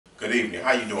Good evening.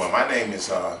 How you doing? My name is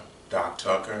Doc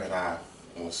Tucker, and I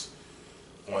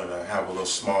wanted to have a little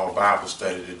small Bible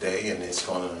study today, and it's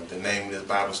the name of this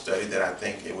Bible study that I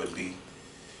think it would be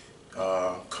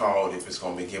called, if it's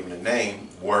going to be given a name,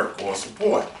 Work or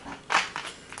Support.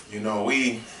 You know,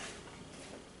 we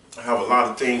have a lot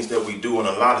of things that we do and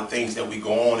a lot of things that we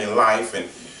go on in life, and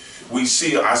I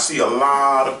see a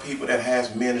lot of people that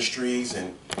has ministries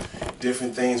and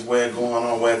different things going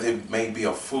on, whether it may be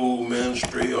a food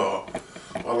ministry or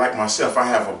like myself, I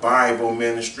have a Bible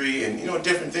ministry, and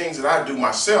different things that I do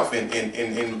myself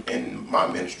in my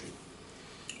ministry.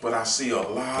 But I see a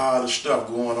lot of stuff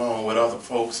going on with other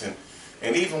folks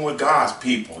and even with God's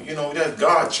people. That's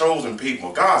God's chosen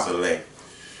people, God's elect.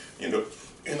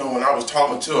 When I was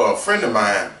talking to a friend of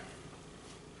mine,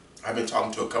 I've been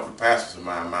talking to a couple of pastors of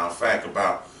mine, matter of fact,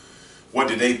 about what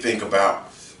did they think about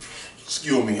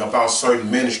certain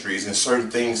ministries and certain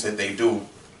things that they do,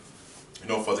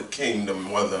 for the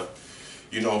kingdom, whether,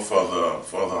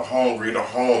 for the hungry, the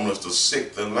homeless, the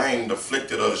sick, the lame, the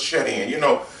afflicted, or the shut in,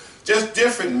 just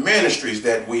different ministries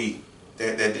that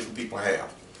different people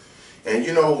have. And,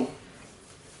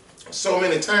 so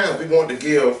many times we want to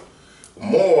give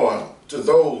more to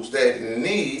those that in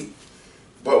need,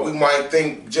 but we might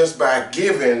think just by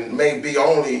giving maybe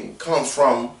only comes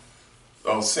from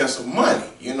a sense of money,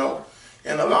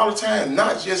 And a lot of times,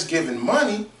 not just giving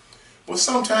money, but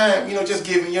sometimes, just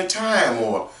giving your time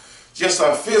or just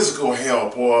a physical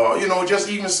help or, just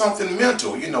even something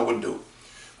mental, would do.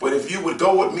 But if you would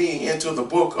go with me into the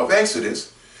book of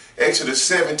Exodus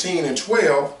 17 and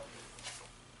 12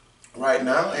 right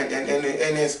now, and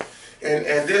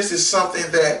this is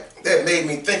something that made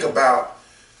me think about,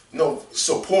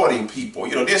 supporting people.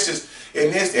 This is,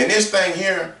 in this thing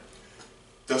here,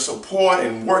 the support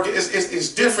and work,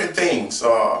 it's different things,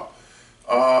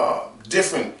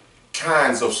 different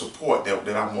kinds of support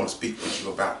that I want to speak with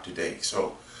you about today.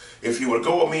 So if you would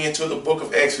go with me into the book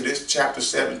of Exodus chapter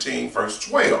 17 verse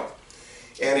 12,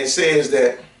 and it says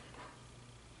that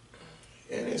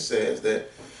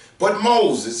but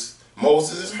Moses'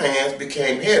 hands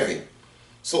became heavy,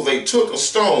 so they took a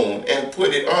stone and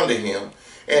put it under him,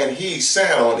 and he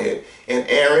sat on it, and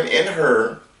Aaron and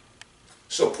Hur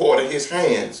supported his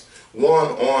hands, one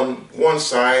on one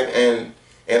side and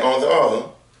on the other,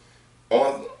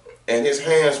 and his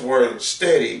hands were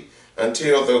steady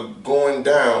until the going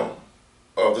down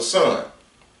of the sun.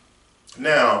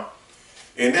 Now,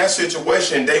 in that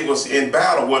situation, they was in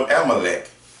battle with Amalek,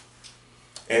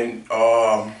 and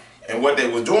what they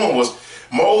were doing was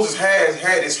Moses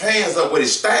had his hands up with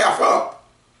his staff up,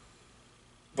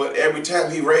 but every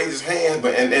time he raised his hands,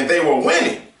 and they were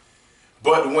winning.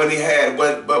 But when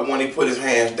he put his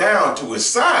hands down to his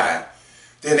side,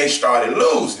 then they started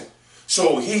losing.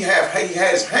 So he had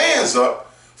his hands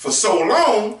up for so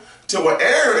long till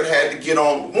Aaron had to get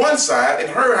on one side and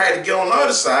Hur had to get on the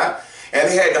other side, and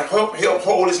they had to help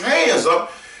hold his hands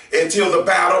up until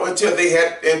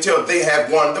they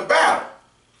had won the battle.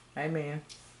 Amen.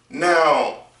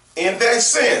 Now, in that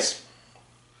sense,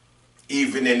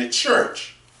 even in the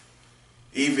church,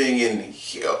 even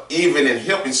in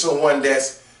helping someone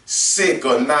that's sick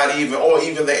or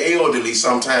even the elderly,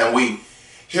 sometimes we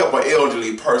help an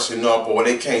elderly person up, or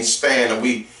they can't stand and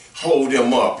we hold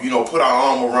them up, put our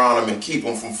arm around them and keep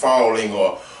them from falling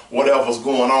or whatever's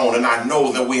going on. And I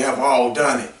know that we have all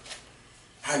done it.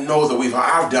 I know that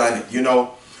I've done it,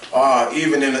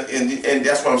 even and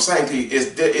that's what I'm saying to you,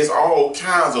 it's all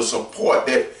kinds of support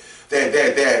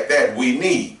that we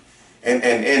need.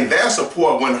 And their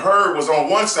support, when Hur was on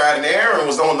one side and Aaron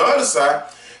was on the other side,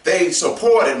 they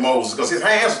supported Moses because his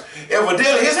hands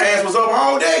was up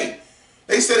all day.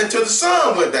 They said until the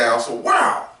sun went down. So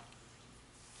wow,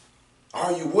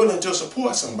 are you willing to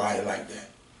support somebody like that?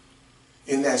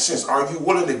 In that sense, are you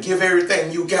willing to give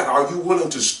everything you got? Are you willing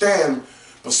to stand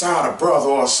beside a brother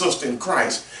or a sister in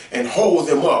Christ and hold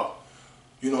them up,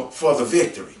 for the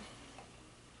victory?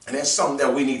 And that's something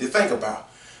that we need to think about.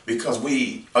 Because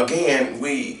the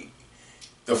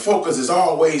focus is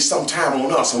always sometime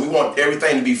on us, and we want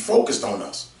everything to be focused on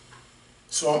us.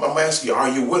 So I'm asking you, are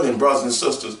you willing, brothers and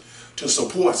sisters, to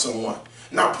support someone?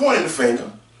 Not pointing the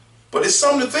finger, but it's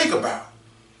something to think about.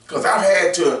 Because I've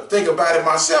had to think about it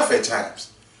myself at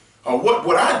times. What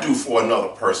would I do for another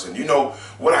person?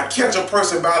 Would I catch a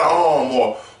person by the arm,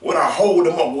 or would I hold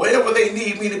them up? Whatever they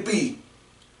need me to be,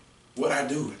 would I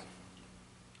do it?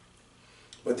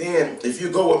 But then, if you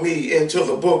go with me into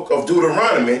the book of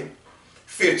Deuteronomy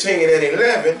 15 and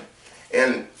 11,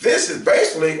 and this is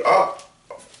basically a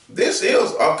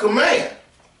command.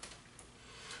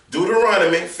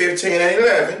 Deuteronomy 15 and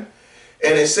 11,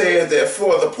 And it says that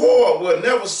for the poor will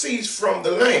never cease from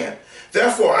the land.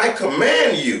 Therefore I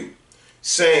command you,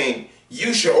 saying,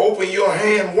 you shall open your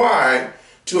hand wide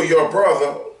to your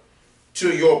brother,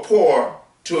 to your poor,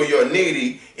 to your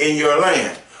needy in your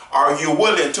land. Are you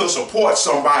willing to support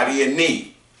somebody in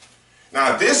need?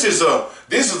 Now this is a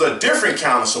different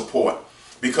kind of support,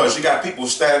 because you got people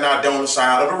standing out there on the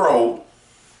side of the road.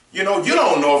 You know, you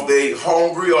don't know if they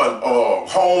hungry or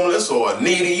homeless or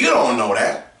needy. You don't know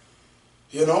that.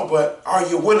 You know, but are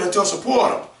you willing to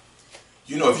support them?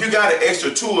 You know, if you got an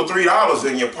extra $2 or $3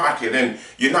 in your pocket and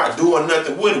you're not doing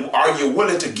nothing with it, are you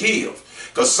willing to give?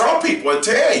 Because some people will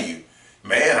tell you,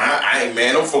 man, I ain't,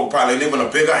 man, them folk probably live in a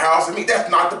bigger house than me. That's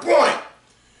not the point.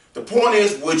 The point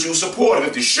is, would you support them?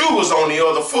 If the shoe was on the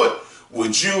other foot,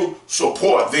 would you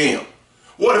support them?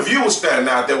 What if you were standing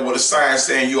out there with a sign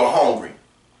saying you're hungry?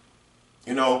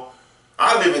 You know,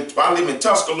 I live in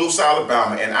Tuscaloosa,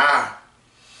 Alabama, and I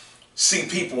see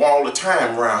people all the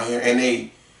time around here, and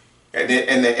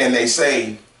they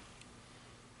say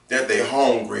that they're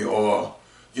hungry, or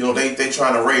you know they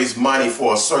trying to raise money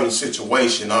for a certain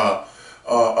situation. Man,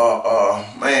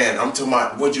 I'm talking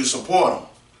about, would you support them?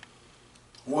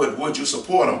 Would you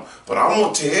support them? But I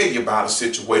want to tell you about a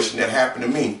situation that happened to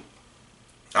me.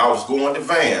 I was going to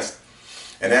Vance,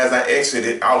 and as I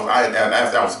exited, after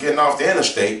I was getting off the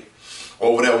interstate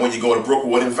over there when you go to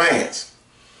Brookwood and Vance.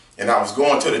 And I was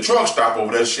going to the truck stop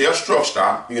over there, Shell's truck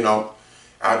stop, you know,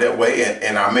 out that way,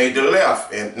 and I made the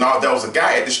left. And now there was a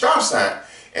guy at the stop sign,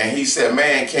 and he said,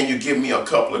 man, can you give me a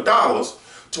couple of dollars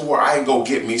to where I can go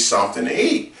get me something to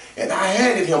eat? And I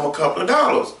handed him a couple of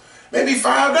dollars, maybe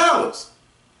 $5.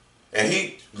 And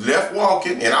he left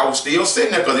walking, and I was still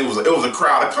sitting there because it was a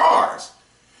crowd of cars.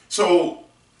 So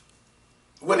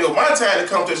when it was my time to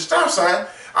come to the stop sign,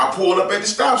 I pulled up at the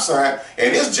stop sign,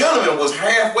 and this gentleman was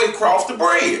halfway across the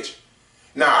bridge.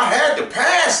 Now, I had to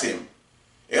pass him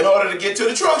in order to get to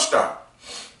the truck stop.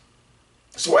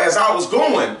 So as I was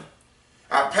going,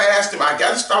 I passed him. I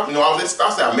got to stop. You know, I was at the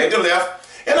stop sign. I made the left,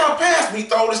 and I passed him. He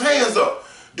throwed his hands up.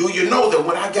 Do you know that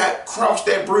when I got crossed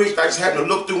that bridge, I just happened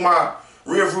to look through my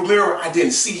rearview mirror, I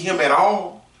didn't see him at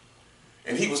all?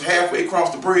 And he was halfway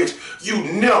across the bridge. You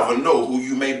never know who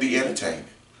you may be entertaining.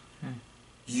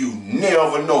 You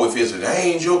never know if it's an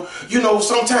angel. You know,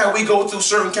 sometimes we go through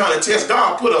certain kind of tests.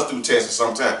 God put us through tests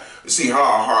sometimes to see how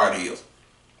our heart is.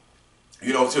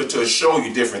 You know, to show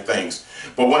you different things.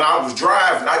 But when I was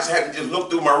driving, I just had to just look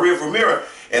through my rearview mirror,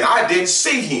 and I didn't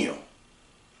see him.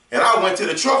 And I went to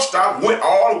the truck stop, went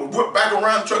back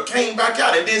around the truck, came back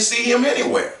out, and didn't see him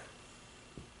anywhere.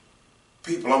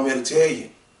 People, I'm here to tell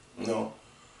you, you know,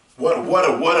 what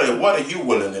are you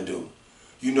willing to do?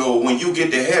 You know, when you get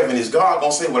to heaven, is God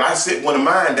going to say, well, I sent one of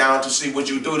mine down to see would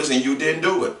you do this, and you didn't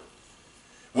do it?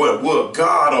 Would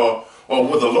God or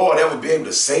would the Lord ever be able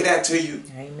to say that to you?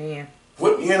 Amen.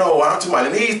 What, you know, I'm talking about,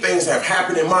 and these things have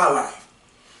happened in my life.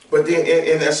 But then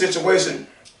in that situation,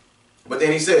 but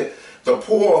then he said, the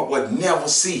poor would never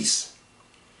cease.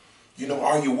 You know,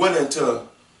 are you willing to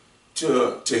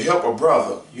help a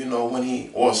brother, you know, when he,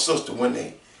 or a sister, when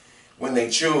they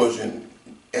children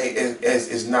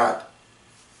is not,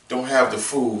 don't have the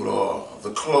food or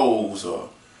the clothes, or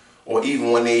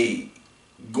even when they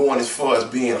going as far as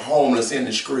being homeless in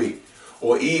the street,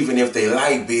 or even if their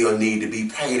light bill need to be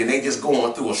paid and they just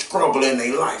going through a struggle in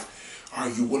their life, are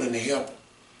you willing to help them?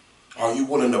 Are you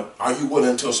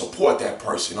willing to support that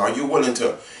person? Are you willing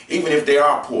to, even if they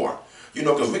are poor? You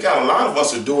know, because we got a lot of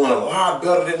us are doing a lot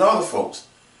better than other folks.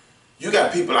 You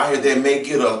got people out here that may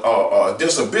get a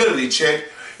disability check,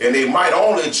 and they might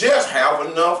only just have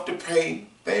enough to pay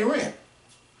their rent.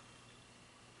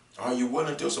 Are you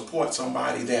willing to support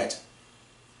somebody that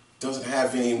doesn't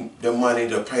have the money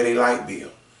to pay their light bill?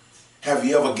 Have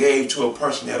you ever gave to a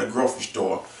person at a grocery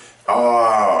store?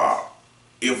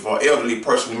 If an elderly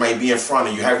person might be in front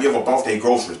of you, have you ever bought their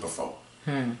groceries before?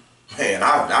 Man,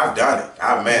 I've done it.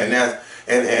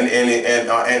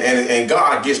 And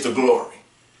God gets the glory.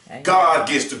 God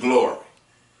gets the glory.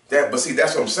 But see,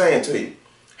 that's what I'm saying to you.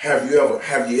 Have you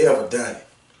ever done it?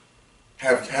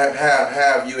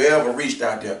 Have you ever reached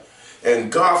out there?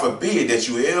 And God forbid that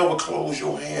you ever close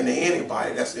your hand to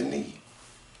anybody that's in need.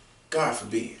 God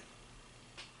forbid.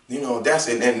 You know, that's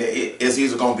it. And it's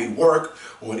either going to be work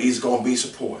or it's going to be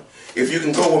support. If you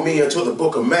can go with me into the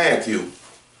book of Matthew.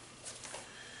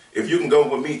 If you can go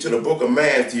with me to the book of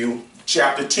Matthew,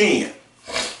 chapter 10.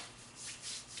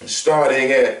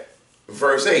 Starting at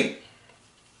verse 8.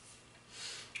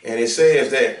 And it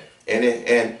says that,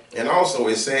 and also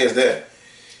it says that,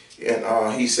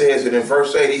 and he says it in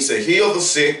verse 8, he said, heal the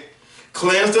sick,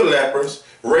 cleanse the lepers,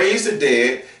 raise the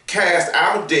dead, cast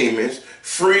out demons,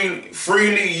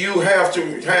 freely you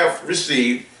have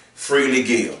received, freely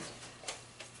give.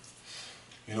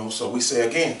 You know, so we say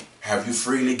again, have you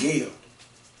freely give?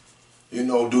 You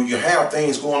know, do you have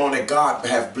things going on that God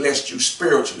have blessed you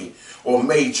spiritually or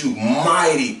made you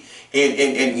mighty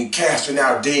in casting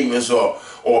out demons or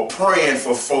praying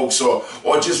for folks or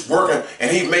just working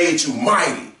and he made you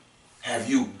mighty? Have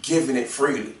you given it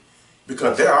freely?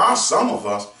 Because there are some of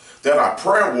us that are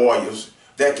prayer warriors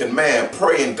that can,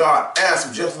 pray and God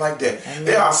answer just like that. Amen.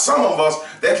 There are some of us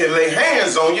that can lay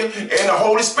hands on you and the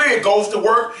Holy Spirit goes to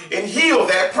work and heal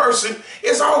that person.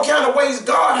 It's all kind of ways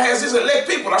God has his elect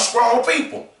people, are strong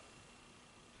people.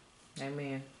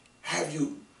 Amen. Have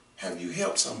you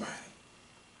helped somebody?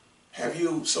 Have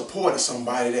you supported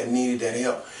somebody that needed that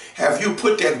help? Have you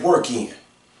put that work in?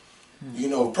 You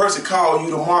know, a person call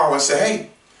you tomorrow and say, hey,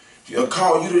 he'll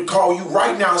call you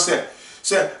right now and say,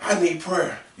 I need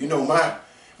prayer. You know, my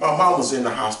mama's in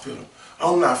the hospital.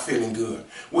 I'm not feeling good.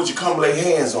 Would you come lay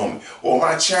hands on me? Or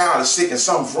my child is sick and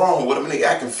something's wrong with them and they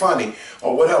acting funny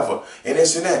or whatever. And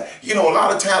this and that. You know, a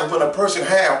lot of times when a person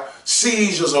have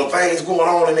seizures or things going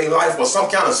on in their life or some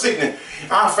kind of sickness,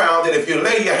 I found that if you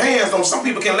lay your hands on, some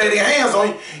people can lay their hands on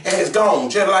you and it's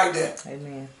gone just like that.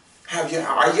 Amen. Have you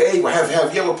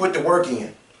ever put the work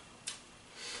in?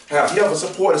 Have you ever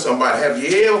supported somebody? Have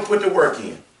you ever put the work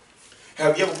in?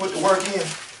 Have you ever put the work in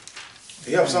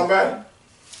to help somebody?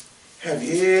 Have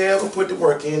you ever put the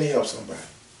work in to help somebody?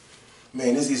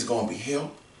 Man, it's either going to be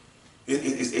help,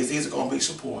 it's either going to be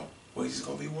support, or it's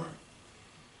going to be work.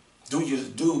 Do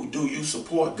you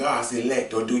support God's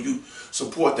elect, or do you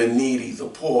support the needy, the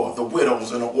poor, the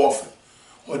widows, and the orphan?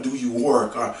 Or do you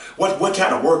work? Or what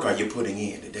kind of work are you putting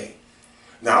in today?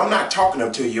 Now, I'm not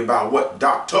talking to you about what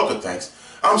Doc Tucker thinks.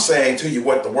 I'm saying to you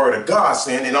what the Word of God's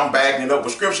saying, and I'm backing it up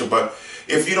with Scripture. But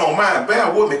if you don't mind,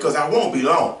 bear with me, because I won't be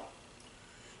long.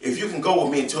 If you can go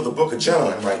with me to the book of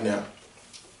John right now.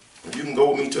 If you can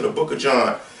go with me to the book of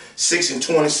John, 6 and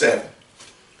 27.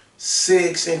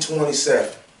 6 and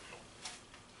 27.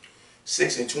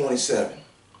 6 and 27.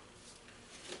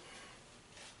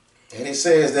 And it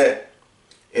says that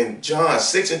in John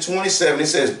 6 and 27, it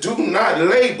says, do not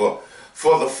labor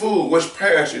for the food which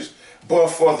perishes, but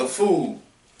for the food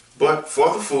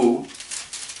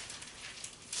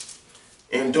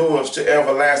endures to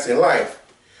everlasting life,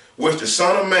 which the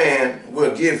Son of Man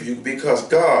will give you, because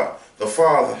God the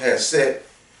Father has set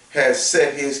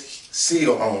his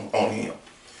seal on him.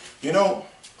 You know,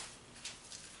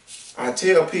 I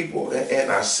tell people,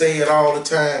 and I say it all the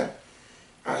time.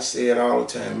 I say it all the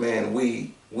time, man.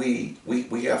 We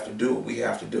have to do what we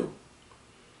have to do.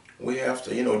 We have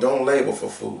to, you know, don't labor for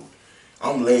food.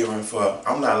 I'm not laboring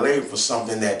for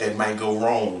something that might go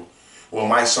wrong,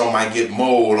 or some might get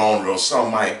mold on it, or some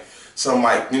might,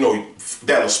 you know,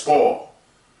 that'll spoil.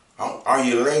 Are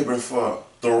you laboring for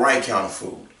the right kind of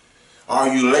food?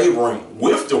 Are you laboring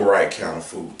with the right kind of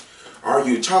food? Are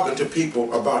you talking to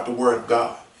people about the Word of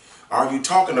God? Are you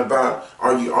talking about?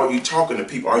 Are you talking to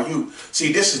people? Are you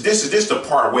see? This is the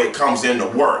part where it comes into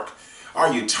work.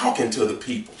 Are you talking to the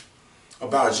people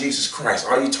about Jesus Christ?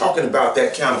 Are you talking about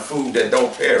that kind of food that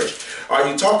don't perish? Are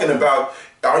you talking to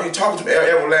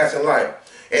everlasting life?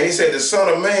 And he said, the Son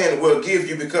of Man will give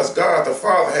you, because God the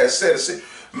Father has said it.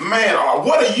 Man,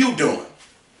 what are you doing?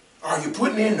 Are you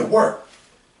putting in the work?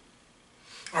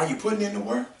 Are you putting in the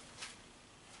work?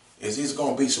 Is this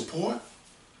going to be support?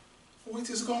 Or is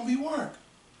this going to be work?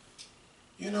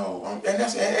 You know, and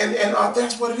that's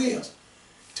what it is.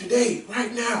 Today,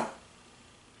 right now,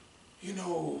 you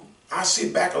know, I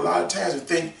sit back a lot of times and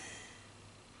think,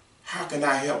 how can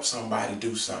I help somebody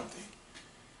do something?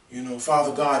 You know,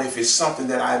 Father God, if it's something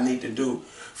that I need to do,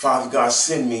 Father God,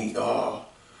 send me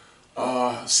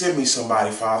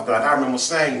somebody, Father God. I remember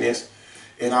saying this,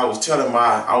 and I was telling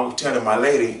my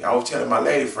lady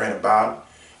friend about it.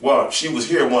 Well, she was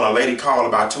here when a lady called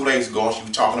about 2 days ago, and she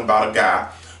was talking about a guy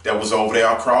that was over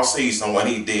there across seas and what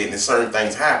he did, and certain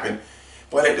things happened.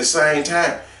 But at the same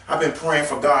time, I've been praying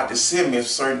for God to send me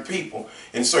certain people,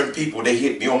 and certain people, they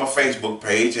hit me on my Facebook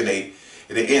page, and they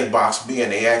inbox me,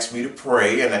 and they ask me to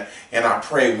pray, and I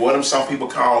pray with them. Some people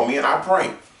call me, and I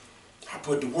pray. I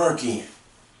put the work in.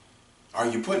 Are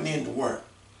you putting in the work?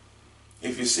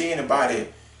 If you see anybody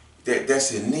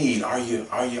that's in need, are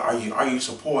you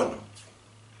supporting them?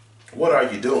 What are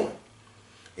you doing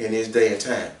in this day and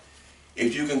time?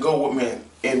 If you can go with me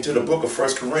into the book of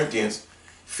 1 Corinthians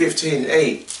 15 and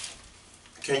 8,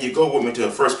 can you go with me to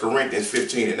 1 Corinthians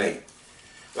 15 and 8?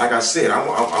 Like I said,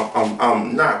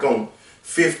 I'm not going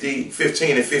 15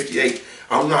 and 58.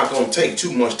 I'm not going to take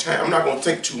too much time. I'm not going to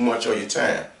take too much of your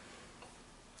time.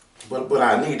 But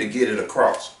I need to get it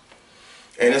across.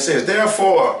 And it says,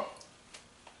 therefore,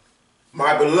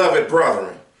 my beloved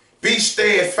brethren, be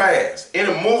steadfast,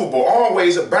 immovable,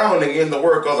 always abounding in the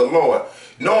work of the Lord,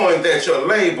 knowing that your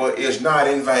labor is not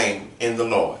in vain in the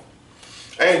Lord.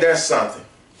 Ain't that something?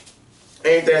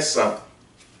 Ain't that something?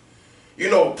 You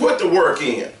know, put the work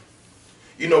in.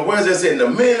 You know, whether it's in the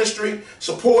ministry,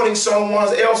 supporting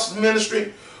someone else's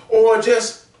ministry, or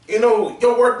just, you know,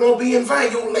 your work won't be in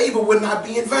vain. Your labor will not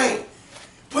be in vain.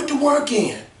 Put the work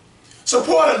in.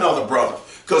 Support another brother.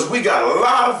 Because we got a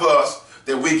lot of us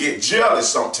that we get jealous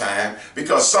sometimes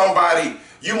because somebody,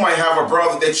 you might have a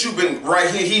brother that you've been right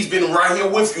here, he's been right here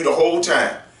with you the whole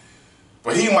time.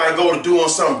 But he might go to doing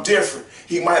something different.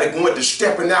 He might have went to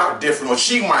stepping out different, or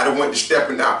she might have went to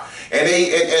stepping out. And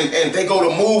they go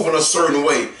to move in a certain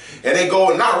way. And they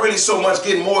go not really so much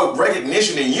getting more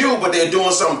recognition than you, but they're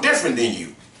doing something different than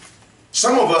you.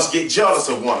 Some of us get jealous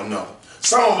of one another.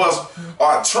 Some of us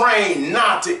are trained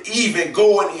not to even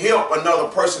go and help another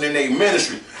person in their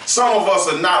ministry. Some of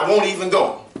us won't even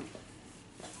go.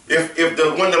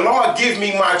 When the Lord gives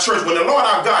me my church, when the Lord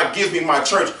our God gives me my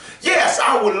church, yes,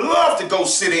 I would love to go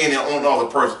sit in on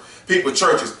other people's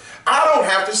churches. I don't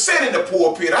have to sit in the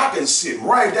pulpit. I can sit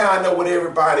right down there with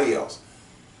everybody else.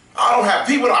 I don't have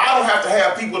to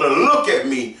have people to look at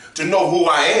me to know who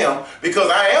I am, because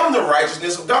I am the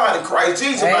righteousness of God in Christ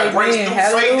Jesus by grace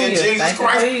through faith in Jesus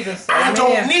Christ. I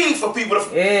don't need for people to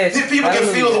people can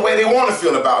feel the way they want to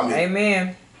feel about me.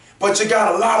 Amen. But you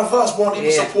got a lot of us won't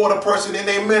even support a person in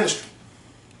their ministry.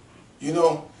 You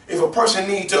know, if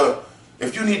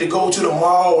you need to go to the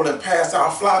mall and pass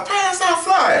out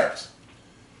flyers.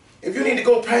 If you need to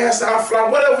go pass out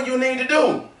flyers, whatever you need to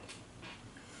do.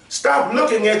 Stop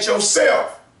looking at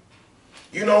yourself.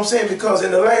 You know what I'm saying? Because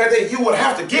in the last day, you will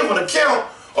have to give an account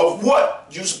of what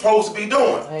you're supposed to be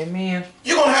doing. Amen.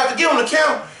 You're going to have to give an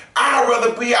account. I'd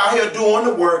rather be out here doing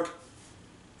the work.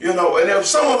 You know, and if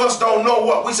some of us don't know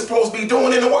what we're supposed to be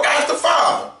doing in the work, ask the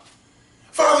Father.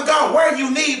 Father God, where you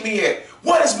need me at?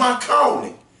 What is my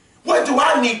calling? What do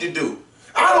I need to do?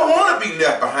 I don't want to be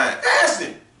left behind. Ask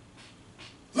him.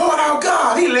 Lord our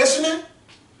God, he listening.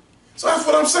 So that's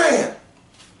what I'm saying.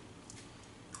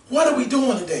 What are we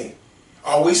doing today?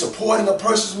 Are we supporting a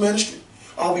person's ministry?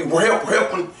 Are we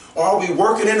helping? Or are we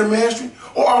working in the ministry?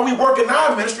 Or are we working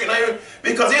our ministry?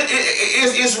 Because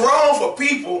it's wrong for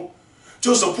people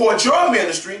to support your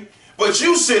ministry, but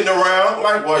you sitting around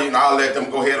like, well, you know, I'll let them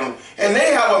go ahead and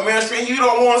they have a ministry and you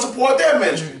don't want to support their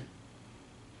ministry.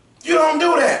 You don't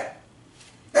do that.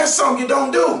 That's something you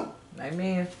don't do.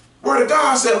 Amen. Word of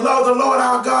God said, love the Lord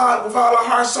our God with all our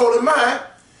heart, soul, and mind.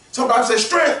 Somebody said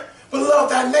strength, but love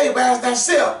thy neighbor as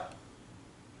thyself.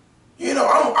 You know,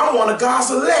 I'm one of God's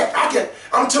elect.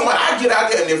 I'm talking about, I get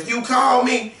out there, and if you call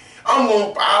me,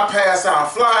 I'll pass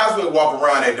out flyers. We'll walk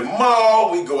around at the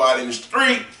mall. We go out in the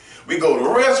street. We go to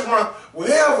a restaurant,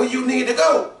 wherever you need to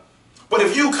go. But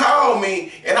if you call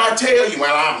me and I tell you,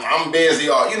 well, I'm busy,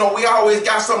 or, you know, we always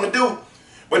got something to do.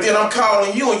 But then I'm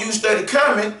calling you and you study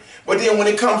coming. But then when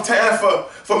it comes time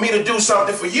for me to do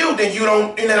something for you, then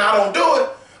I don't do it.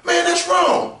 Man, that's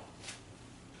wrong.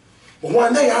 But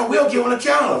one day I will give an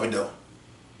account of it though.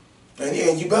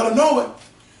 And you better know it.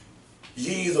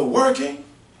 You're either working,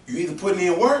 you're either putting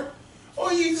in work,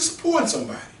 or you're either supporting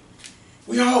somebody.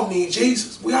 We all need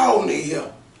Jesus. We all need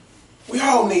help. We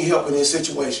all need help in this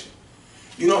situation.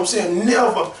 You know what I'm saying?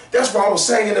 Never, that's what I was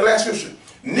saying in the last scripture.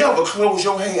 Never close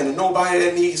your hand to nobody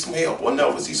that needs some help or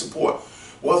never see support.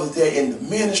 Whether they're in the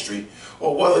ministry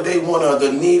or whether they want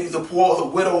the needy, the poor, the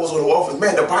widows, or the orphans.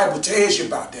 Man, the Bible tells you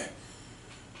about that.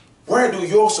 Where do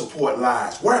your support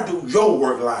lies? Where do your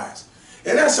work lies?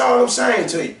 And that's all I'm saying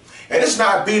to you. And it's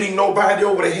not beating nobody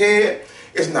over the head.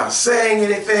 It's not saying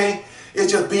anything.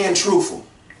 It's just being truthful.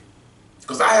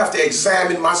 Because I have to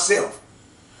examine myself.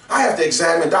 I have to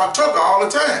examine Dr. Tucker all the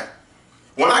time.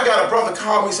 When I got a brother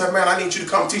call me and say, man, I need you to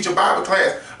come teach a Bible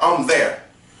class, I'm there.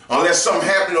 Unless something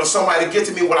happened or somebody get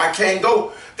to me when I can't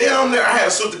go, then I'm there. I had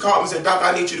a sister call me and say, Doc,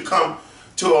 I need you to come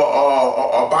to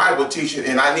a Bible teaching,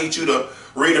 and I need you to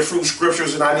read a few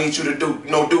scriptures, and I need you to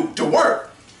do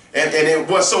work. And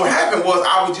what so happened was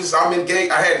I'm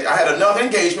engaged. I had another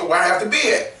engagement where I have to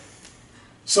be at.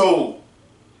 So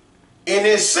in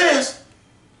this sense,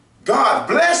 God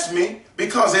blessed me,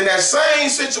 because in that same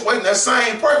situation, that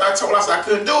same person, I told her I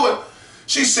couldn't do it.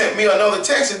 She sent me another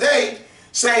text today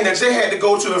saying that they had to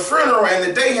go to a funeral and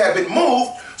the day had been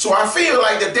moved. So I feel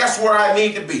like that's where I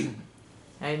need to be.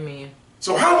 Amen.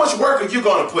 So how much work are you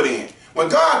going to put in? When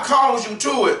God calls you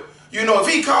to it, you know, if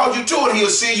he called you to it, he'll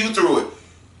see you through it.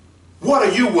 What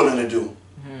are you willing to do?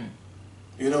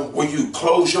 You know, will you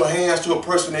close your hands to a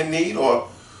person in need or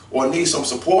need some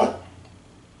support?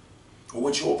 Or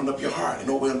would you open up your heart and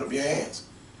open up your hands?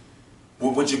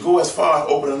 Or would you go as far as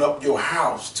opening up your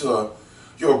house to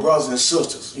your brothers and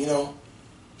sisters, you know?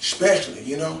 Especially,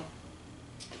 you know?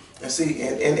 And see,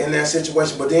 in that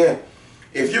situation, but then,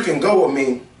 if you can go with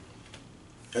me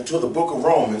into the book of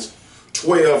Romans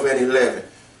 12 and 11.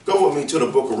 Go with me to the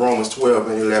book of Romans 12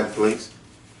 and 11, please.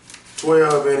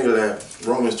 12 and 11.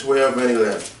 Romans 12 and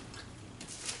 11.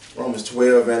 Romans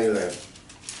 12 and 11.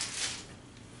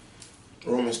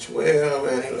 Romans 12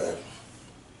 and 11.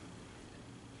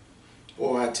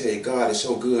 Boy, I tell you, God is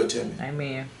so good to me.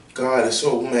 Amen. God is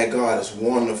so, man, God is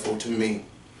wonderful to me.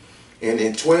 And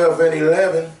in 12 and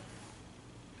 11,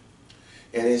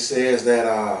 and it says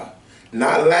that,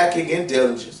 not lacking in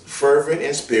diligence, fervent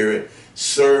in spirit,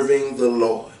 serving the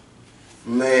Lord.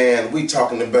 Man, we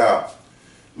talking about,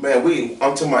 man,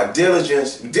 I'm talking about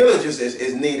diligence. Diligence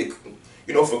is needed,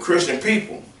 you know, for Christian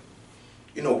people.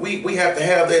 You know, we have to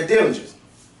have that diligence.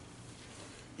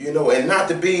 You know, and not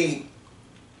to be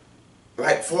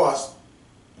like for us,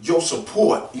 your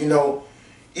support, you know,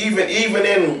 even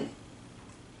in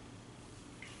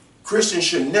Christians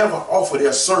should never offer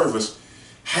their service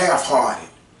half-hearted.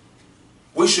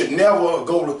 We should never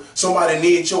go to somebody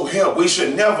needs your help. We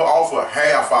should never offer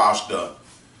half our stuff.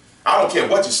 I don't care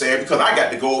what you say because I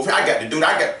got to go over here. I got to do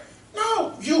that.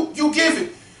 No, you give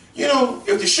it. You know,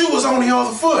 if the shoe was on the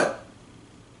other foot,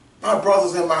 my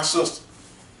brothers and my sisters.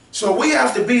 So we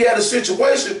have to be at a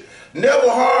situation never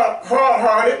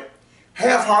hard-hearted,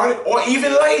 half-hearted, or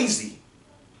even lazy.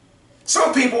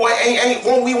 Some people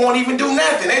won't even do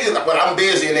nothing. They just like, well, I'm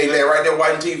busy, and they lay right there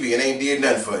watching TV and ain't did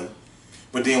nothing for you.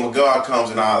 But then when God comes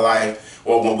in our life,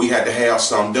 or when we had to have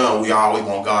something done, we always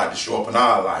want God to show up in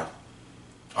our life.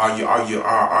 Are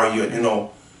you, you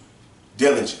know,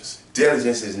 diligence?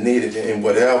 Diligence is needed in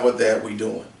whatever that we're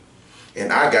doing.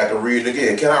 And I got to read it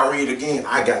again. Can I read it again?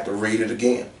 I got to read it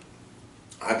again.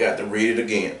 I got to read it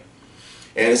again.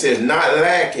 And it says, not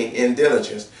lacking in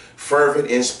diligence, fervent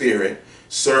in spirit,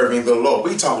 serving the Lord.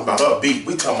 We talking about upbeat.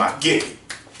 We talking about getting.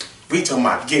 We talking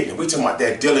about getting it. We talking about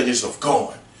that diligence of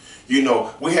going. You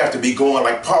know, we have to be going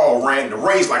like Paul ran the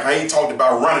race, like how he talked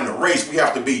about running the race. We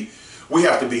have to be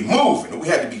moving. We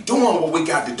have to be doing what we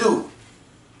got to do.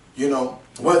 You know,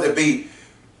 whether it be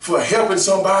for helping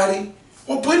somebody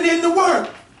or putting in the work.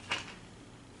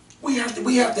 We have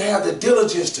to have the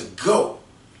diligence to go.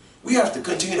 We have to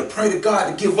continue to pray to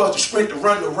God to give us the strength to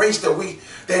run the race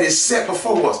that is set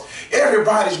before us.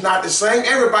 Everybody's not the same.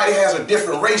 Everybody has a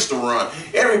different race to run.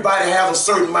 Everybody has a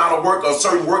certain amount of work or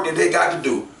certain work that they got to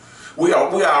do. We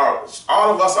are,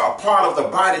 all of us are part of the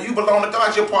body. You belong to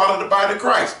God, you're part of the body of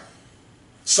Christ.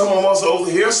 Some of us over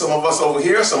here, some of us over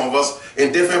here, some of us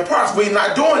in different parts. We're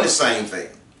not doing the same thing.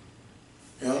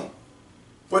 You know?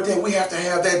 But then we have to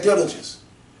have that diligence.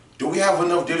 Do we have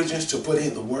enough diligence to put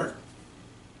in the work?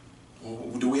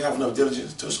 Or do we have enough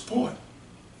diligence to support?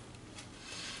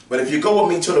 But if you go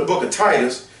with me to the book of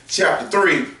Titus, chapter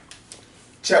 3,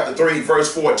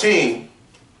 verse 14,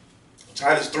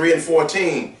 Titus 3 and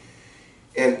 14,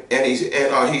 and he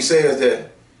says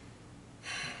that,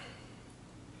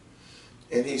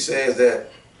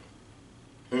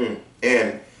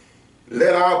 and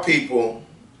let our people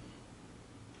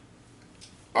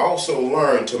also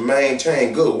learn to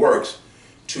maintain good works,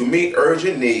 to meet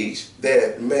urgent needs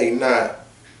that may not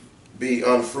be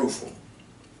unfruitful.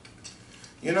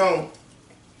 You know,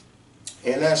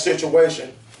 in that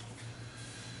situation,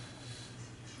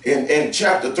 in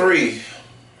chapter 3,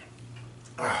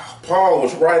 Paul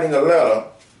was writing a letter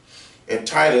in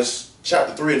Titus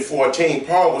chapter 3 and 14.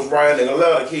 Paul was writing a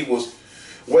letter. He was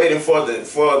waiting for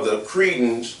the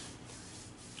Cretans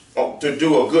to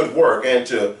do a good work and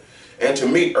to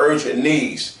meet urgent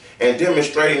needs and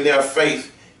demonstrating their faith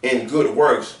in good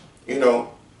works, you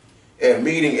know, and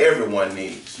meeting everyone's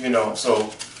needs, you know.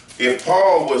 So if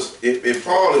Paul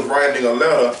is writing a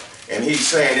letter and he's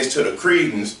saying this to the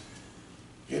Cretans,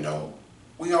 you know,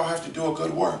 we all have to do a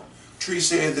good work. Tree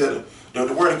said that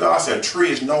the word of God said a tree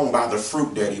is known by the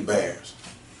fruit that he bears.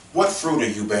 What fruit are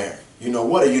you bearing? You know,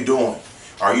 what are you doing?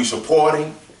 Are you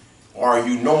supporting? Or are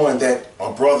you knowing that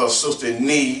a brother or sister in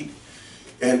need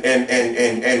and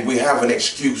we have an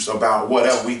excuse about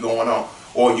whatever we going on?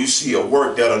 Or you see a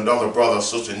work that another brother or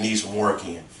sister needs some work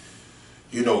in.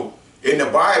 You know, in the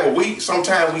Bible,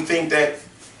 sometimes we think that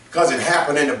because it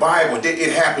happened in the Bible,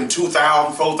 it happened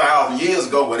 2,000, 4,000 years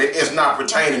ago, but it's not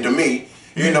pertaining to me,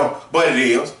 you know, but it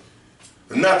is.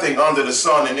 Nothing under the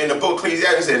sun. And in the book of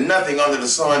Ecclesiastes, it said nothing under the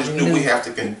sun is new. We have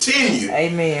to continue.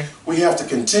 Amen. We have to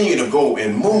continue to go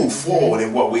and move forward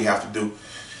in what we have to do,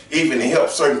 even to help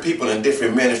certain people in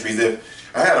different ministries. If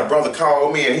I had a brother call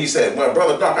me and he said, well,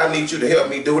 Brother Doc, I need you to help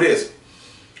me do this.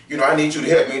 You know, I need you to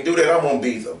help me do that. I'm going to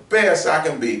be the best I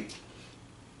can be.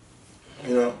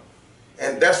 You know,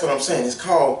 and that's what I'm saying. It's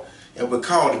called, and we're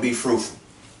called to be fruitful.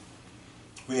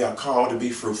 We are called to be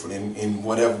fruitful in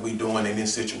whatever we're doing in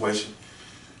this situation.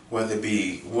 Whether it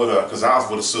be with because I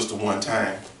was with a sister one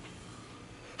time.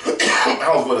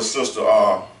 I was with a sister,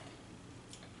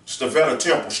 Stavetta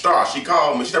Temple Star. She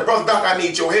called me. She said, Brother Doc, I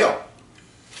need your help.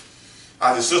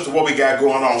 I said, sister, what we got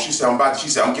going on? She said,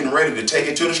 I'm getting ready to take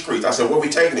it to the streets. I said, where we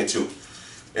taking it to?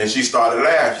 And she started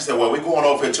laughing. She said, well, we're going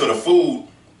over here to the food.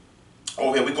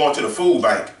 Over here, we're going to the food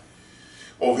bank.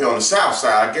 Over here on the south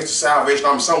side. I guess the Salvation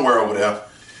Army somewhere over there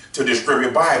to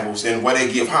distribute Bibles and where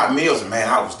they give hot meals. And man,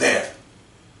 I was there.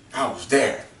 I was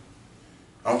there.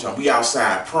 I'm telling you, we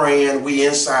outside praying, we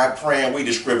inside praying, we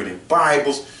distributing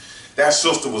Bibles. That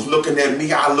sister was looking at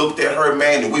me, I looked at her,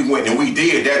 man, and we went and we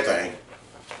did that thing.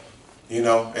 You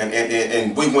know,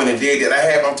 and we went and did that.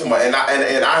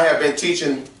 I have been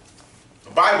teaching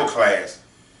a Bible class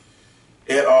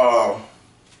at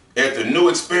the New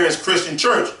Experience Christian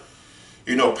Church.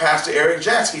 You know, Pastor Eric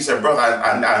Jackson, he said, brother,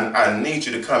 I need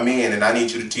you to come in and I need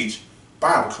you to teach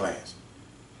Bible class.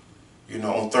 You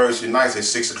know, on Thursday nights at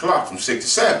 6 o'clock from 6 to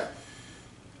 7.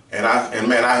 And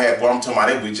man, I had, well, I'm talking about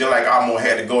it was just like I almost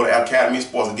had to go to Academy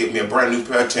Sports and get me a brand new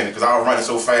pair of tennis because I was running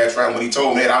so fast, right? When he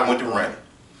told me that, I went to running.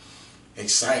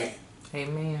 Excited.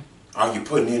 Amen. Are you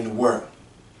putting in the work?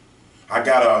 I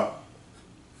got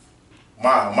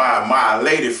my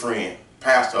lady friend,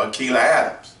 Pastor Akila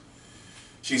Adams.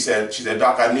 She said,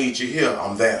 Doc, I need you here.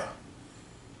 I'm there.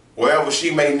 Wherever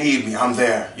she may need me, I'm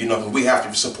there. You know, because we have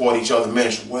to support each other's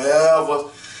ministry.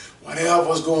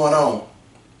 Whatever's going on.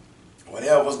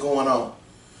 Whatever's going on.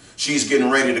 She's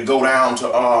getting ready to go down to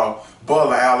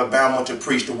Butler, Alabama to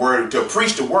preach the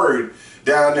word.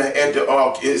 Down there at the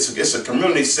it's a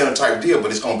community center type deal,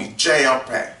 but it's gonna be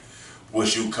jam-packed.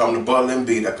 Wish you come to Butler and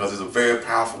be there because it's a very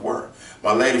powerful word.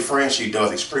 My lady friend, she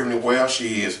does extremely well.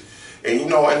 She is, and you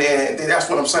know, and that's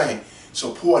what I'm saying.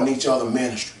 Supporting each other's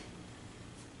ministry.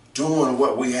 Doing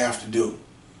what we have to do.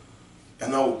 You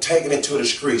know, taking it to the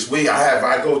streets.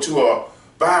 I go to a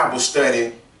Bible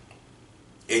study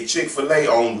at Chick-fil-A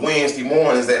on Wednesday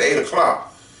mornings at 8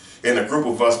 o'clock. And a group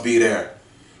of us be there.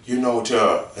 You know,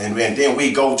 and then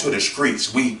we go to the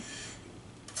streets. We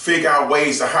figure out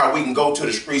ways of how we can go to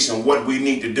the streets and what we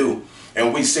need to do.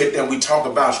 And we sit there and we talk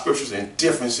about scriptures in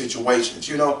different situations,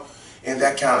 you know, in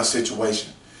that kind of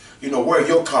situation. You know, where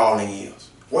your calling is.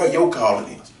 Where your calling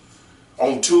is.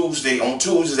 On Tuesdays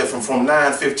from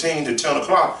 9:15 to 10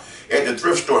 o'clock at the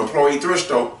thrift store, employee thrift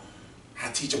store,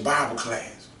 I teach a Bible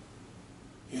class.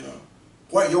 You know,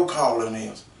 where your calling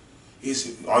is.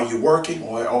 Are you working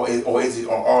or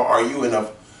are you in a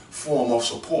form of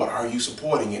support? Are you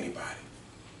supporting anybody?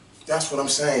 That's what I'm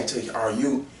saying to you. Are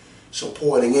you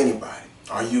supporting anybody?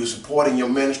 Are you supporting your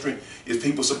ministry? Is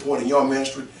people supporting your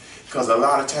ministry? Because a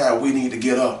lot of times we need to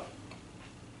get up.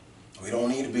 We don't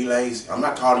need to be lazy. I'm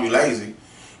not calling you lazy.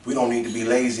 We don't need to be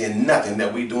lazy in nothing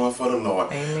that we're doing for the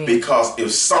Lord. Amen. Because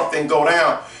if something go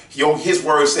down, his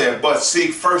word said, but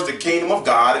seek first the kingdom of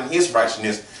God and his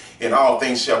righteousness, and all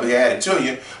things shall be added to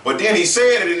you. But then he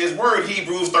said it in his word,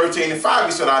 Hebrews 13:5,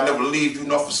 he said, I never leave you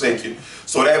nor forsake you.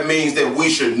 So that means that we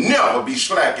should never be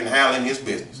slack in handling his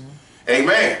business.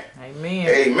 Amen. Amen.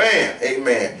 Amen.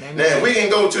 Amen. Amen. Now we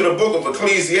can go to the book of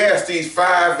Ecclesiastes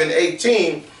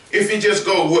 5:18. If you just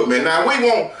go with me. Now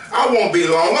I won't be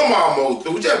long. I'm almost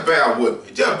through. Just bear with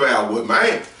me. Just bear with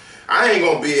me. I ain't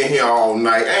gonna be in here all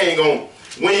night.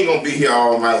 We ain't gonna be here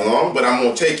all night long, but I'm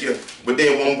gonna take you. But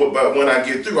then when I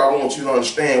get through, I want you to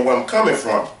understand where I'm coming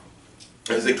from.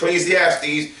 It's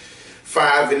Ecclesiastes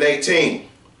 5:18.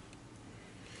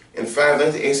 And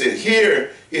 5:18, it says,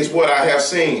 here is what I have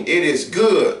seen. It is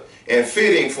good and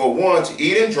fitting for one to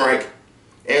eat and drink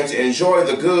and to enjoy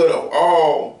the good of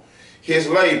all his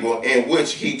labor in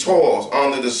which he toils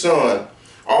under the sun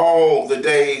all the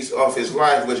days of his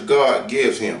life which God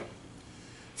gives him.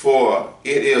 For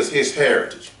it is his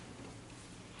heritage.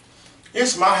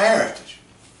 It's my heritage.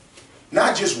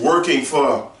 Not just working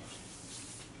for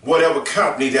whatever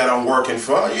company that I'm working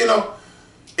for, you know.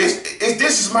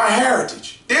 This is my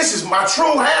heritage. This is my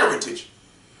true heritage.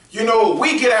 You know,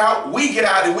 we get out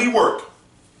and we work.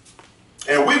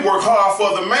 And we work hard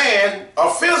for the man,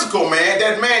 a physical man,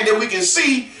 that man that we can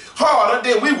see harder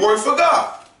than we work for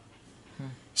God.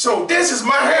 So this is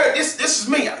my heritage. This is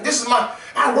me. This is my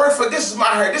heritage. This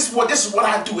is what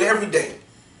I do every day.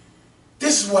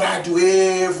 This is what I do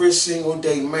every single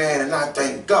day, man, and I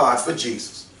thank God for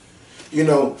Jesus. You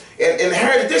know, and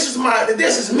heritage, this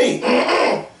is me.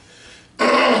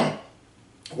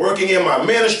 Working in my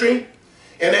ministry,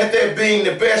 and at that being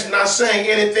the best, not saying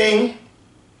anything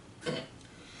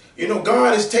You know,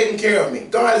 God is taking care of me.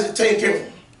 God is taking care of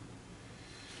me.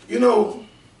 You know,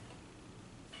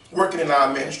 working in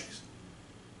our ministries,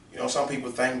 you know, some people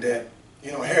think that,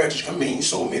 you know, heritage can mean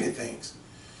so many things.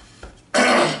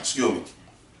 Excuse me.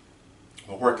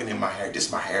 But working in my heritage, this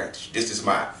is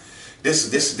my heritage.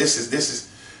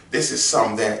 This is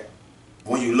something that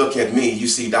when you look at me, you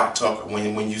see Dr. Tucker.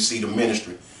 When you see the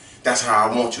ministry, that's how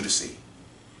I want you to see.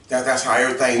 That's how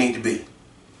everything need to be.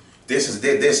 This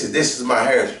is my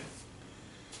heritage.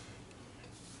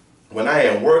 When I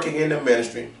am working in the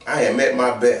ministry, I am at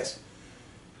my best.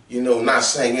 You know, not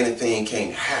saying anything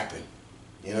can't happen,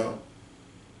 you know,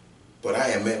 but I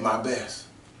am at my best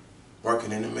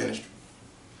working in the ministry.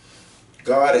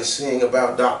 God is seeing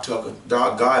about Dr. Tucker.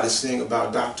 God is seeing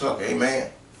about Dr. Tucker.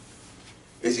 Amen.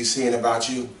 Is he seeing about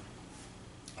you?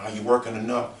 Are you working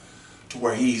enough to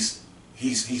where he's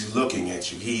looking at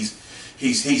you?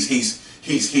 He's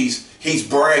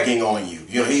bragging on you.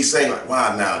 You know, he's saying like,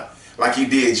 wow, now, like he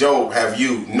did Job, have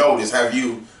you noticed, have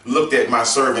you looked at my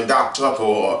servant Dr. Tucker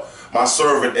or my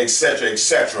servant, etc.,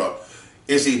 etc.?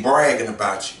 Is he bragging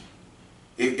about you?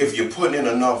 If you're putting in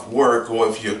enough work or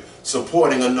if you're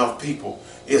supporting enough people,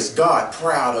 is God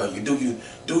proud of you? Do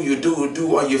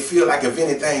you feel like if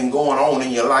anything going on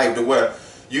in your life to where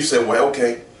you say, well,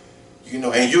 okay, you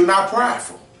know, and you're not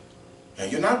prideful.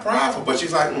 And you're not prideful, but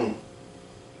she's like, you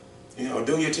know,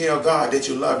 do you tell God that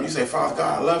you love him? You say, Father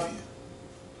God, I love you.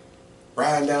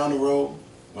 Riding down the road,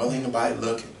 well, ain't nobody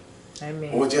looking.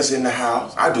 Amen. Or just in the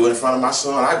house. I do it in front of my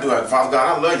son. I do it, Father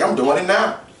God, I love you. I'm doing it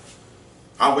now.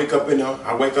 I wake up in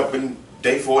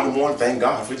day 4 in the morning, thank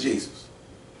God for Jesus.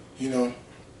 You know,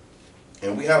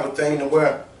 and we have a thing to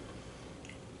where,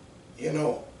 you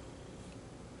know,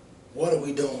 what are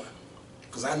we doing?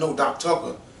 Because I know Dr.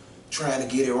 Tucker trying to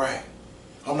get it right.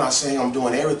 I'm not saying I'm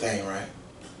doing everything right,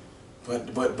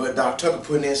 but Dr. Tucker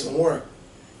putting in some work.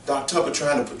 Dr. Tucker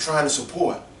trying to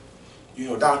support. You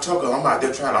know, Dr. Tucker, I'm out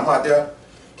there, and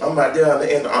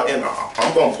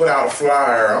I'm going to put out a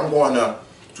flyer. I'm going to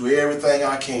do everything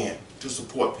I can to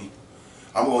support people.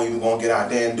 I'm even going to get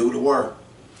out there and do the work.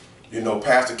 You know,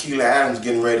 Pastor Keela Adams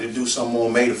getting ready to do something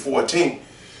on May the 14th.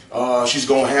 She's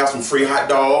going to have some free hot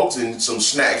dogs and some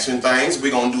snacks and things. We're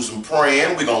going to do some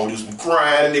praying. We're going to do some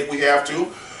crying if we have to.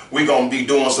 We're going to be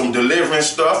doing some deliverance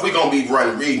stuff. We're going to be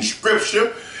reading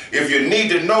scripture. If you need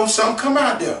to know something, come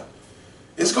out there.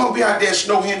 It's going to be out there at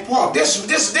Snow Hen Park. This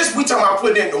we talking about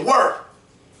putting in the work.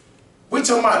 We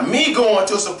talking about me going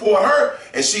to support her,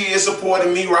 and she is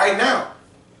supporting me right now.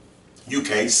 You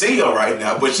can't see her right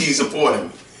now, but she's supporting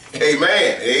me.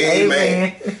 Amen.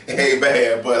 Amen.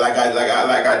 Amen. But like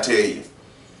I tell you,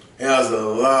 there's a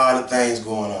lot of things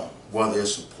going on, whether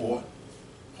it's support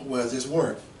or whether it's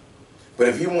work. But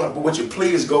if you want, would you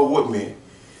please go with me?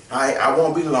 I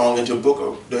won't be long in the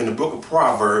book of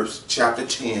Proverbs, chapter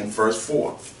 10, verse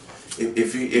 4.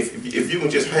 If you can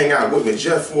just hang out with me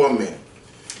just for a minute,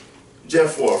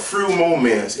 just for a few more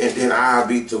minutes, and then I'll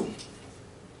be through.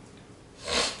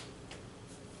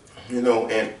 You know,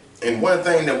 and one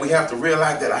thing that we have to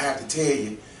realize, that I have to tell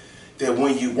you, that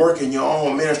when you work in your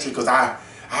own ministry, because I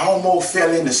almost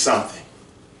fell into something.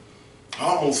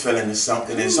 And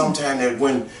sometimes that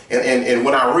when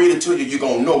I read it to you, you're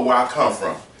gonna know where I come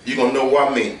from. You're gonna know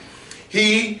what I mean.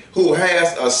 He who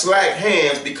has a slack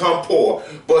hands become poor,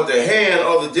 but the hand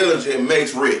of the diligent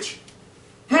makes rich.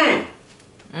 I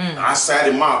sat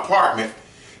in my apartment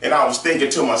and I was thinking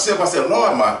to myself, I said,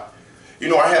 Lord, I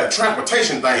had a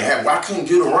transportation thing happen. I couldn't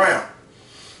get around.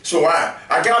 So I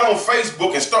got on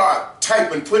Facebook and started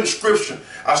typing, putting scripture.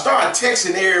 I started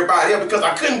texting everybody else because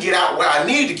I couldn't get out where I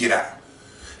needed to get out.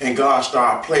 And God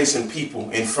started placing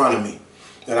people in front of me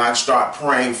that I'd start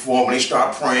praying for them. They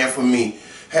start praying for me.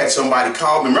 Had somebody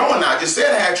call me. Remember when I just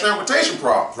said I had transportation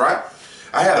problems, right?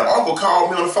 I had an uncle call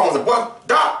me on the phone and said, "Boy,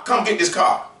 Doc, come get this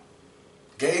car."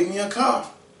 Gave me a car.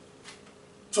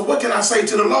 So what can I say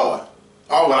to the Lord?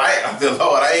 Oh, well, I said,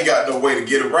 Lord, I ain't got no way to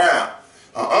get around.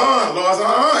 Lord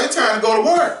said, it's time to go to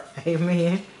work.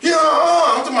 Amen. You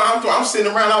know, I'm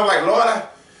sitting around, I was like, Lord,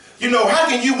 how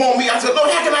can you want me? I said,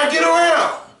 Lord, how can I get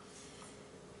around?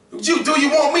 Do you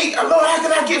want me? Lord, how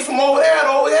can I get from over there to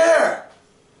over there?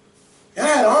 And I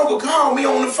had an uncle call me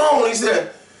on the phone. He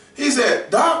said,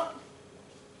 Doc,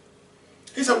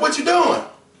 he said, what you doing?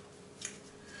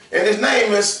 And his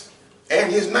name is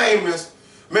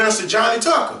Minister Johnny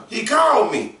Tucker. He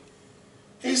called me.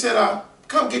 He said,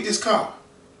 come get this car.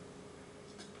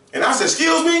 And I said,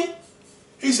 excuse me?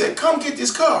 He said, come get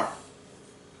this car.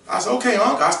 I said, okay,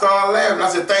 Uncle. I started laughing. I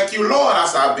said, thank you, Lord. I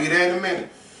said, I'll be there in a minute.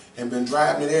 And been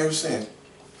driving it ever since.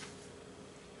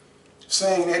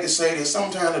 Saying that to say that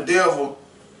sometimes the devil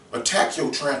attack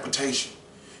your transportation.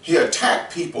 He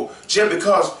attacked people. Just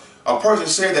because a person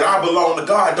said that I belong to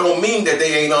God don't mean that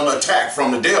they ain't under attack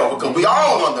from the devil, because we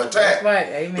all under attack. That's right.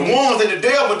 Amen. The ones that the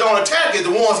devil don't attack is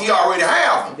the ones he already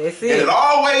have. That's it. And it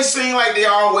always seems like they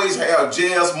always have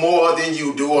just more than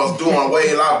you do, or doing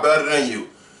way a lot better than you.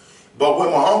 But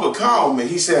when my uncle called me,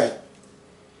 he said,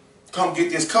 come get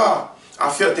this car. I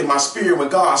felt in my spirit when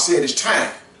God said it's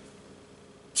time.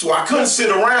 So I couldn't sit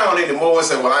around anymore and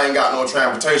say, well, I ain't got no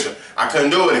transportation. I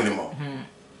couldn't do it anymore.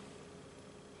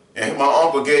 And my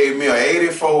uncle gave me an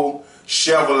 84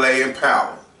 Chevrolet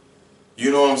Impala.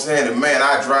 You know what I'm saying? And man,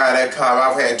 I drive that car.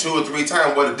 I've had 2 or 3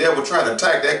 times where the devil tried to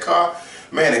attack that car.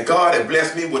 Man, and God had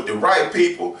blessed me with the right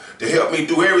people to help me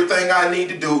do everything I need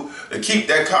to do to keep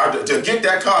that car, to get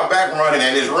that car back running.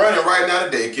 And it's running right now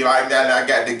today. I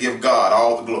got to give God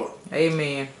all the glory.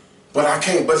 Amen. But I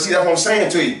can't, but see, that's what I'm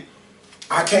saying to you.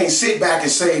 I can't sit back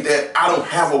and say that I don't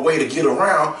have a way to get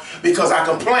around, because I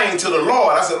complained to the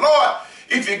Lord. I said, Lord,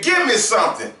 if you give me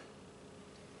something,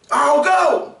 I'll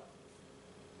go.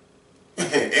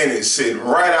 And it's sitting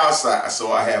right outside,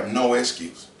 so I have no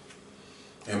excuse.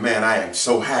 And man, I am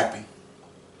so happy.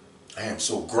 I am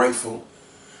so grateful.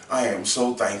 I am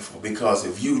so thankful, because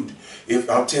if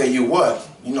I'll tell you what,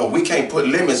 you know, we can't put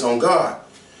limits on God.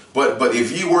 But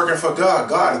if you're working for God,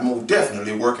 God is most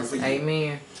definitely working for you.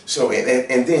 Amen. So,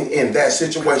 and then in that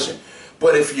situation,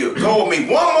 but if you go with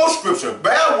me, one more scripture,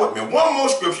 bear with me, one more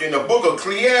scripture in the book of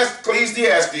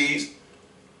Ecclesiastes,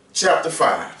 chapter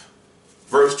 5,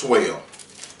 verse 12.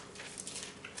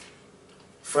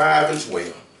 5 and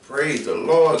 12. Praise the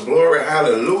Lord, glory,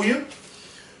 hallelujah.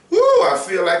 Woo, I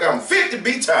feel like I'm fit to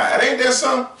be tired. Ain't that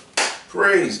something?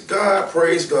 Praise God,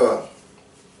 praise God.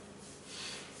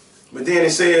 But then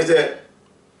it says that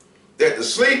the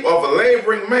sleep of a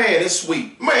laboring man is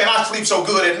sweet. Man, I sleep so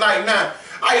good at night now.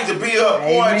 I used to be up,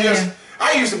 boy,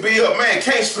 I used to be up, man,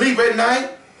 can't sleep at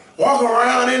night, walk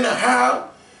around in the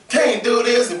house, can't do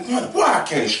this, and wonder, boy, I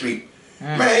can't sleep.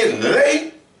 Man, it's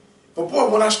late. But boy,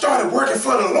 when I started working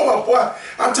for the Lord, boy,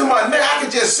 I'm telling my now I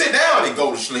could just sit down and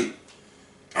go to sleep.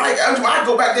 I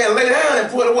go back there and lay down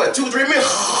and put, what, 2 or 3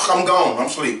 minutes, I'm gone, I'm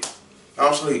asleep.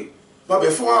 I'm asleep. But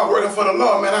before I was working for the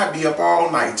Lord, man, I'd be up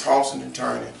all night tossing and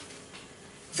turning,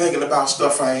 thinking about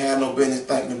stuff I ain't had no business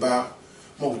thinking about.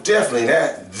 Most definitely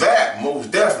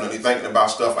most definitely thinking about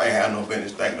stuff I ain't had no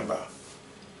business thinking about.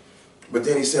 But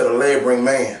then he said, a laboring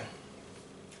man,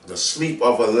 the sleep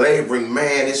of a laboring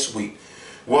man is sweet,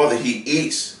 whether he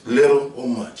eats little or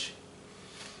much.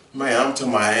 Man, I'm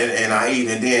talking about, and I eat,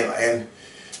 and then,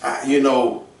 you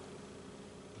know,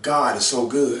 God is so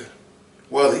good.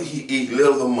 Whether he eat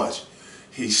little or much,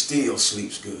 he still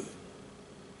sleeps good.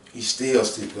 He still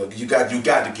sleeps good. You got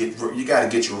to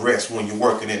get your rest when you're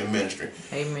working in the ministry.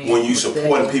 Amen. When you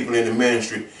supporting people in the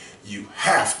ministry, you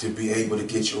have to be able to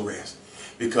get your rest.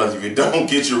 Because if you don't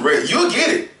get your rest, you'll get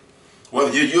it.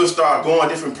 Whether you'll start going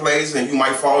different places and you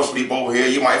might fall asleep over here,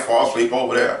 you might fall asleep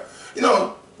over there. You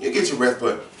know, you get your rest,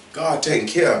 but God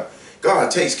takes care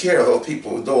of those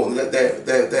people,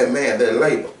 that man that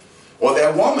labor, or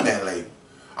that woman that labor.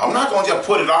 I'm not going to just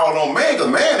put it all on man,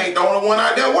 because man ain't the only one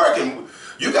out there working.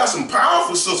 You got some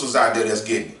powerful sisters out there that's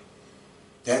getting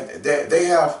it. That they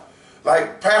have,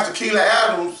 like Pastor Keela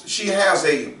Adams, she has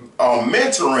a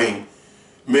mentoring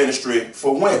ministry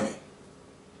for women.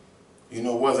 You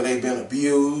know, whether they've been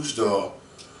abused or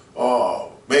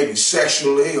maybe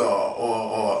sexually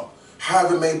or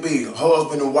however it may be,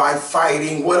 husband and wife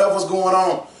fighting, whatever's going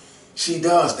on, she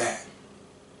does that.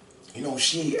 You know,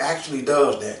 she actually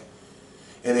does that.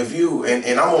 And if you,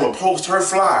 and I'm going to post her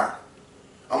flyer.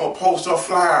 I'm going to post her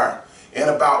flyer in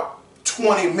about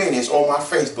 20 minutes on my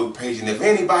Facebook page. And if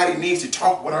anybody needs to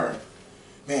talk with her,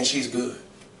 man, she's good.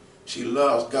 She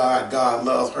loves God. God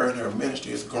loves her, and her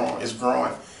ministry is growing. It's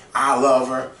growing. I love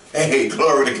her. Hey,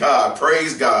 glory to God.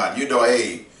 Praise God. You know,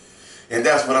 hey. And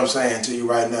that's what I'm saying to you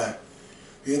right now.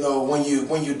 You know, when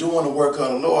you're doing the work of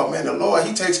the Lord, man, the Lord,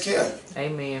 he takes care of you.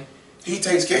 Amen. He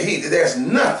takes care. There's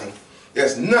nothing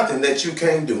that you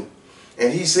can't do.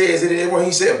 And he says it in where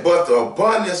he said, but the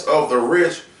abundance of the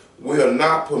rich will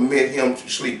not permit him to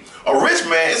sleep. A rich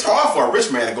man, it's hard for a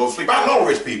rich man to go to sleep. I know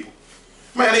rich people.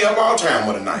 Man, they up all time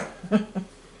with a night.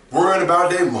 Worrying about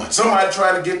their money. Somebody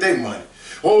trying to get their money.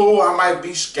 Oh, I might be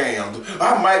scammed.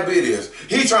 I might be this.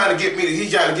 He's trying to get me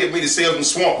to sell some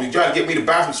swamp. He's trying to get me to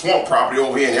buy some swamp property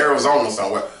over here in Arizona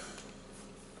somewhere.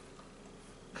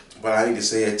 But I need to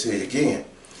say it to you again.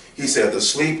 He said, the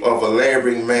sleep of a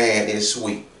laboring man is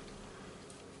sweet.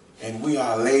 And we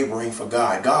are laboring for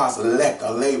God. God's elect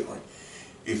are laboring.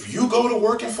 If you go to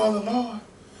working for the Lord,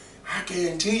 I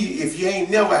guarantee you, if you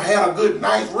ain't never had a good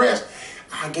night's rest,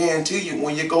 I guarantee you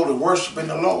when you go to worshiping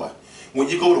the Lord, when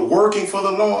you go to working for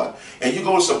the Lord and you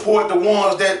go to support the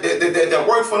ones that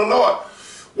work for the Lord,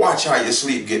 watch how your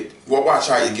sleep watch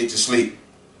how you get to sleep.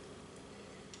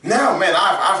 Now, man,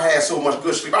 I've had so much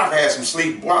good sleep. I've had some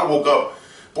sleep. Boy, I woke up,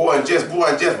 boy, and just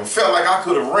felt like I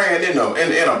could have ran in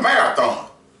a marathon.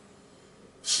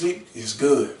 Sleep is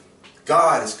good.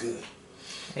 God is good.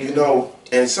 Amen. You know,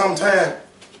 and sometimes,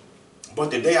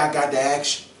 but today I got to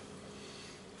action.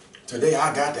 Today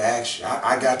I got to action.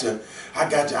 I got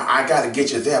to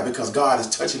get you there because God is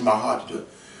touching my heart to do it.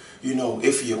 You know,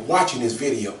 if you're watching this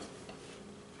video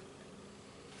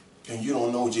and you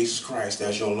don't know Jesus Christ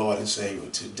as your Lord and Savior,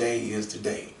 today is the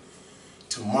day.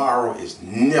 Tomorrow is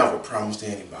never promised to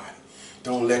anybody.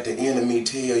 Don't let the enemy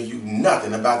tell you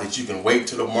nothing about that. You can wait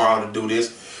till tomorrow to do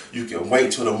this. You can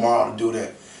wait till tomorrow to do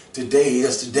that. Today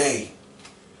is the day.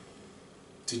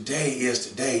 Today is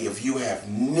the day. If you have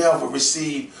never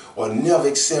received or never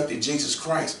accepted Jesus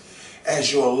Christ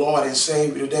as your Lord and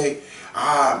Savior today,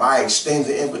 I extend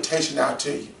the invitation out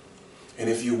to you. And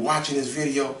if you're watching this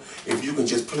video, if you can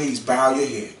just please bow your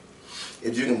head.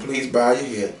 If you can please bow your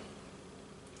head.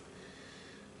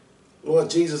 Lord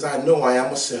Jesus, I know I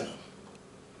am a sinner.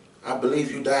 I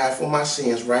believe you died for my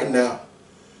sins right now.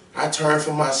 I turn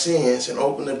from my sins and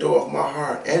open the door of my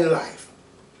heart and life.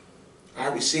 I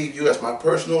receive you as my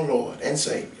personal Lord and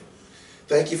Savior.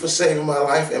 Thank you for saving my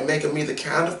life and making me the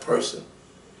kind of person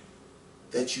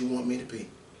that you want me to be.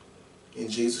 In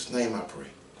Jesus' name I pray.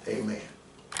 Amen.